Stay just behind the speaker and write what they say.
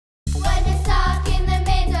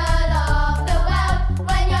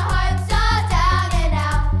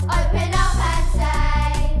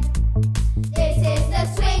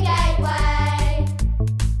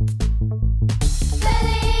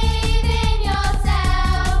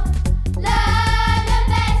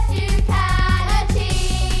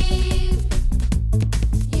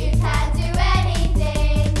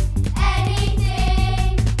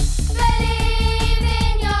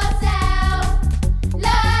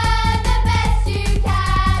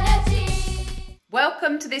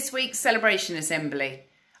this week's Celebration Assembly.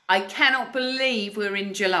 I cannot believe we're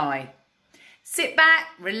in July. Sit back,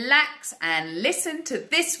 relax and listen to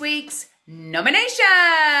this week's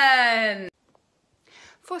nomination.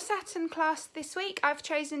 For Saturn class this week, I've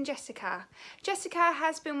chosen Jessica. Jessica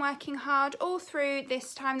has been working hard all through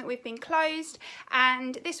this time that we've been closed,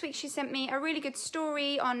 and this week she sent me a really good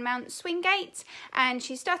story on Mount Swingate, and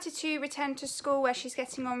she started to return to school where she's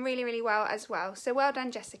getting on really well as well. So well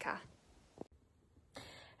done, Jessica.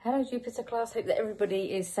 Hello Jupiter class, hope that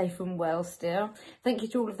everybody is safe and well still. Thank you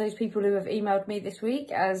to all of those people who have emailed me this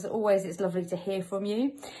week. As always, it's lovely to hear from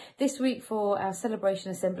you. This week for our celebration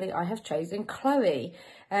assembly, I have chosen Chloe.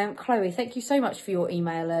 Chloe, thank you so much for your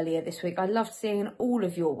email earlier this week. I loved seeing all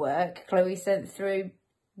of your work. Chloe sent through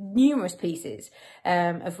numerous pieces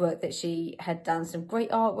of work that she had done, some great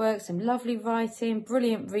artwork, some lovely writing,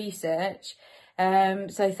 brilliant research.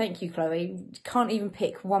 So thank you, Chloe. Can't even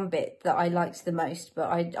pick one bit that I liked the most, but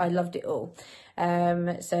I loved it all.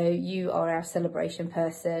 So you are our celebration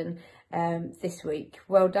person this week.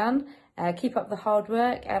 Well done. Keep up the hard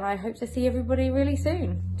work, and I hope to see everybody really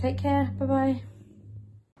soon. Take care. Bye-bye.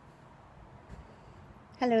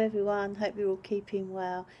 Hello everyone, hope you're all keeping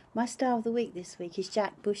well. My star of the week this week is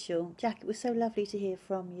Jack Bushell. Jack, it was so lovely to hear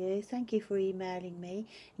from you. Thank you for emailing me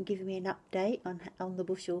and giving me an update on the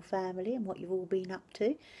Bushell family and what you've all been up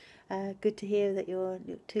to. Good to hear that your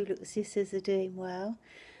two little sisters are doing well.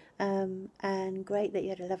 And great that you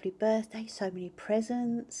had a lovely birthday, so many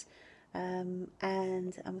presents. And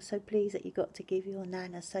I'm so pleased that you got to give your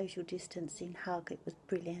nan a social distancing hug. It was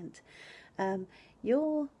brilliant.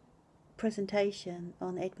 Your presentation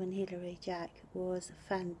on Edmund Hillary, Jack, was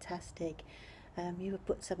fantastic. You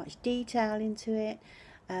put so much detail into it.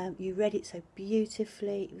 You read it so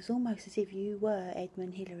beautifully. It was almost as if you were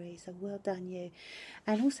Edmund Hillary, so well done you.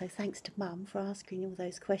 And also thanks to Mum for asking all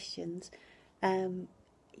those questions.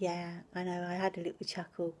 Yeah, I know, I had a little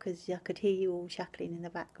chuckle because I could hear you all chuckling in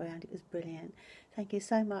the background. It was brilliant. Thank you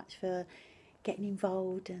so much for getting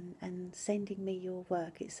involved and sending me your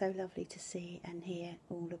work. It's so lovely to see and hear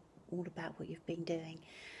all about what you've been doing.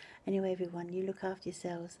 Anyway everyone, you look after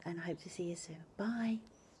yourselves and I hope to see you soon. Bye.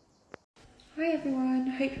 Hi everyone,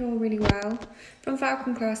 hope you're all really well. From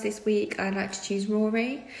Falcon class this week, I'd like to choose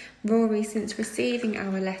Rory. Rory, since receiving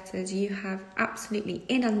our letters, you have absolutely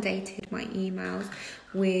inundated my emails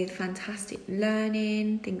with fantastic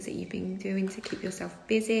learning, things that you've been doing to keep yourself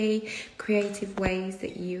busy, creative ways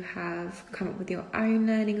that you have come up with your own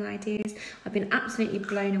learning ideas. I've been absolutely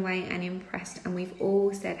blown away and impressed, and we've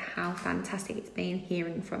all said how fantastic it's been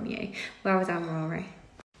hearing from you. Well done, Rory.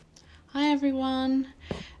 Hi everyone.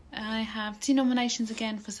 I have 2 nominations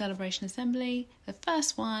again for Celebration Assembly. The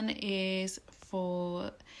first one is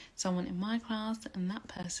for someone in my class, and that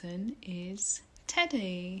person is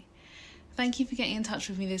Teddy. Thank you for getting in touch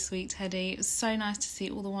with me this week, Teddy. It was so nice to see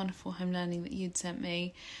all the wonderful home learning that you'd sent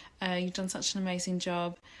me. You've done such an amazing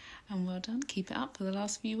job, and well done. Keep it up for the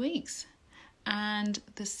last few weeks. And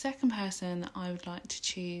the second person that I would like to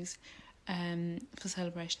choose for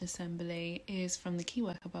Celebration Assembly is from the Key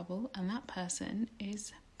Worker Bubble, and that person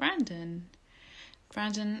is Brandon.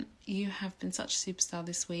 Brandon, you have been such a superstar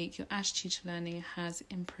this week. Your attitude to learning has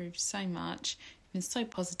improved so much. You've been so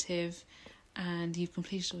positive and you've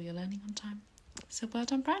completed all your learning on time. So well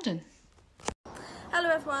done, Brandon. Hello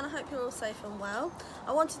everyone, I hope you're all safe and well.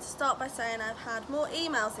 I wanted to start by saying I've had more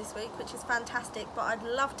emails this week, which is fantastic, but I'd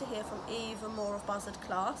love to hear from even more of Buzzard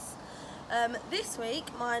class. This week,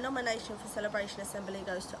 my nomination for Celebration Assembly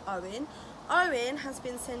goes to Owen. Owen has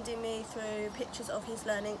been sending me through pictures of his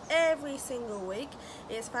learning every single week.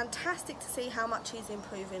 It's fantastic to see how much he's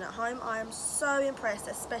improving at home. I am so impressed,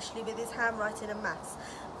 especially with his handwriting and maths.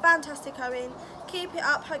 Fantastic, Owen. Keep it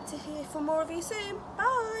up. Hope to hear from more of you soon.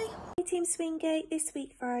 Bye. Hey Team Swingate, this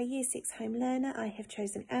week for our Year 6 home learner, I have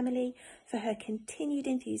chosen Amelie for her continued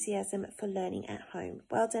enthusiasm for learning at home.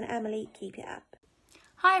 Well done, Amelie. Keep it up.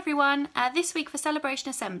 Hi everyone, this week for Celebration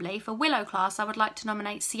Assembly for Willow class I would like to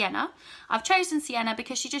nominate Sienna. I've chosen Sienna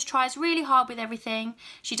because she just tries really hard with everything.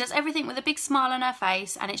 She does everything with a big smile on her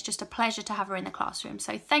face and it's just a pleasure to have her in the classroom.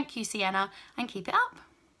 So thank you Sienna and keep it up.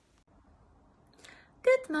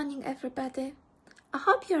 Good morning everybody. I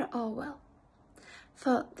hope you're all well.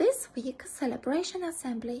 For this week's Celebration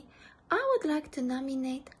Assembly I would like to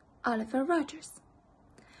nominate Oliver Rogers.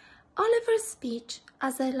 Oliver's speech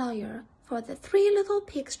as a lawyer for the Three Little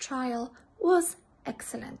Pigs trial was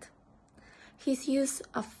excellent. His use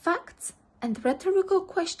of facts and rhetorical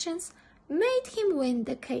questions made him win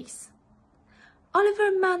the case.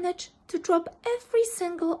 Oliver managed to drop every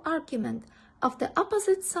single argument of the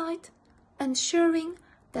opposite side, ensuring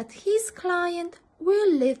that his client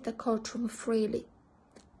will leave the courtroom freely.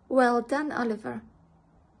 Well done, Oliver.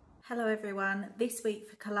 Hello everyone, this week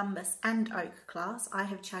for Columbus and Oak class I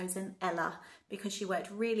have chosen Ella because she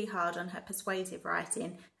worked really hard on her persuasive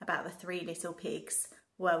writing about the 3 little pigs.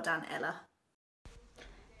 Well done Ella.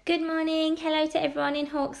 Good morning, hello to everyone in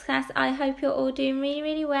Hawks class. I hope you're all doing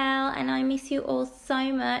really well and I miss you all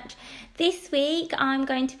so much. This week I'm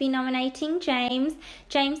going to be nominating James.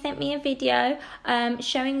 James sent me a video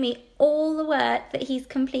showing me all the work that he's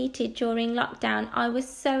completed during lockdown. I was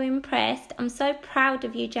so impressed. I'm so proud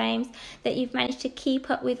of you, James, that you've managed to keep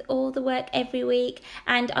up with all the work every week,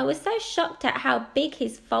 and I was so shocked at how big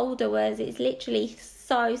his folder was. It's literally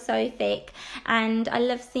so thick, and I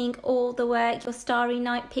love seeing all the work. Your Starry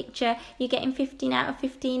Night picture, you're getting 15 out of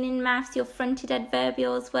 15 in maths, your fronted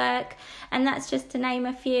adverbials work, and that's just to name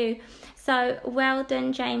a few. So well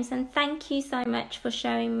done, James, and thank you so much for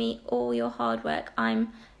showing me all your hard work.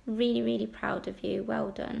 I'm really proud of you. Well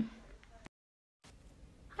done.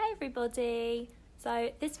 Hi everybody. So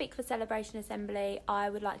this week for Celebration Assembly I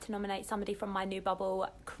would like to nominate somebody from my new bubble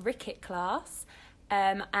cricket class.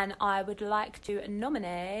 And I would like to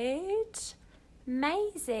nominate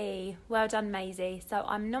Maisie. Well done, Maisie. So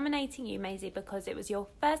I'm nominating you, Maisie, because it was your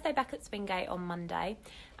first day back at Swingate on Monday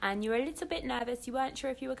and you were a little bit nervous. You weren't sure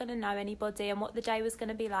if you were going to know anybody and what the day was going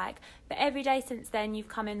to be like. But every day since then, you've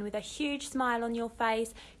come in with a huge smile on your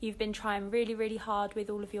face. You've been trying really hard with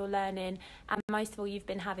all of your learning. And most of all, you've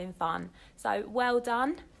been having fun. So well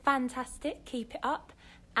done. Fantastic. Keep it up.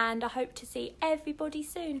 And I hope to see everybody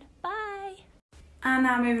soon. Bye. And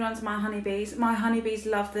now moving on to my honeybees. My honeybees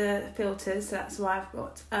love the filters, so that's why I've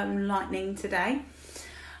got lightning today.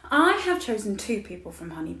 I have chosen 2 people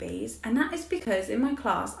from honeybees, and that is because in my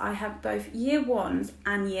class I have both year 1s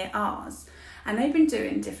and year Rs, and they've been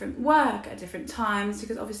doing different work at different times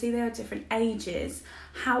because obviously they are different ages.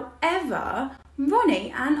 However,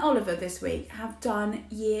 Ronnie and Oliver this week have done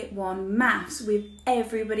year 1 maths with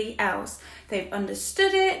everybody else. They've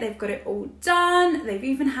understood it, they've got it all done, they've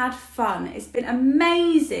even had fun. It's been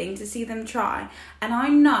amazing to see them try, and I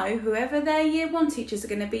know whoever their year 1 teachers are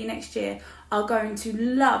going to be next year are going to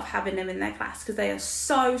love having them in their class because they are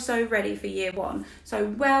so ready for year 1. So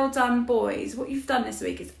well done, boys. What you've done this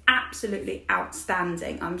week is absolutely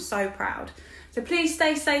outstanding. I'm so proud. So please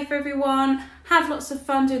stay safe, everyone. Have lots of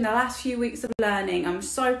fun doing the last few weeks of learning. I'm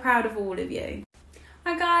so proud of all of you.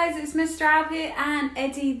 Hi guys, it's Miss Straub here and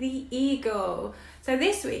Eddie the Eagle. So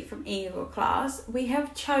this week from Eagle class, we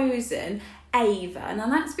have chosen Ava, and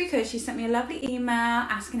that's because she sent me a lovely email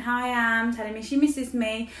asking how I am, telling me she misses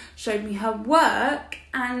me, showed me her work,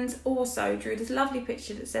 and also drew this lovely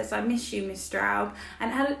picture that says, "I miss you, Miss Straub,"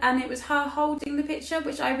 and it was her holding the picture,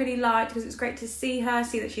 which I really liked because it's great to see her,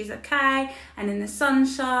 see that she's okay, and in the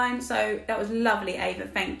sunshine. So that was lovely, Ava.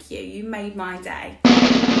 Thank you. You made my day.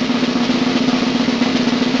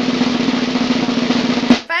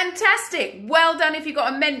 Fantastic. Well done if you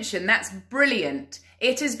got a mention. That's brilliant.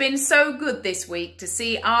 It has been so good this week to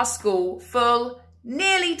see our school full,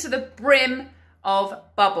 nearly to the brim of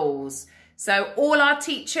bubbles. So all our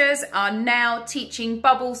teachers are now teaching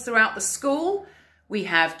bubbles throughout the school. We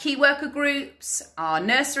have key worker groups, our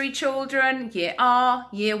nursery children, year R,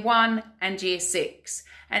 year 1 and year 6.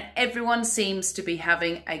 And everyone seems to be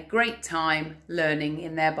having a great time learning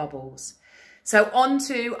in their bubbles. So on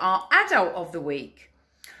to our adult of the week.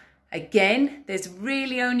 Again, there's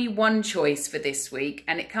really only one choice for this week,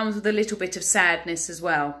 and it comes with a little bit of sadness as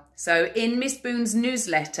well. So in Miss Boone's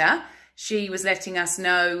newsletter, she was letting us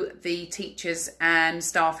know the teachers and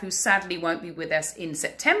staff who sadly won't be with us in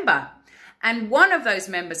September. And one of those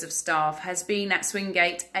members of staff has been at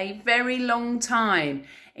Swingate a very long time.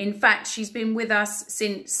 In fact, she's been with us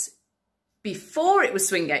since before it was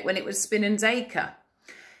Swingate, when it was Spinnan's Acre.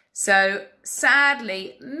 So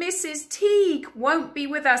sadly, Mrs. Teague won't be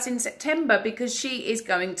with us in September because she is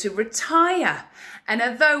going to retire. And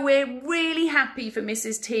although we're really happy for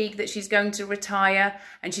Mrs. Teague that she's going to retire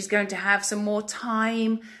and she's going to have some more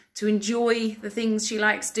time to enjoy the things she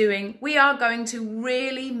likes doing, we are going to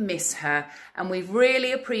really miss her. And we've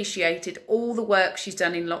really appreciated all the work she's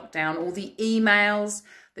done in lockdown, all the emails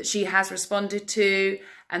that she has responded to,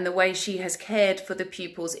 and the way she has cared for the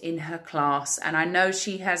pupils in her class. And I know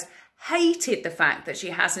she has hated the fact that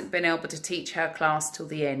she hasn't been able to teach her class till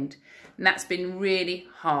the end. And that's been really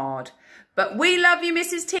hard. But we love you,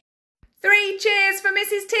 Mrs. Teague. 3 cheers for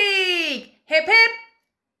Mrs. Teague. Hip, hip.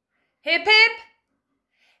 Hip, hip.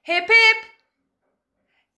 Hip, hip.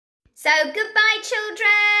 So goodbye,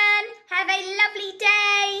 children. Have a lovely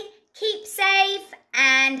day. Keep safe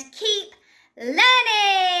and keep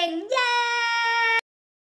learning. Yay!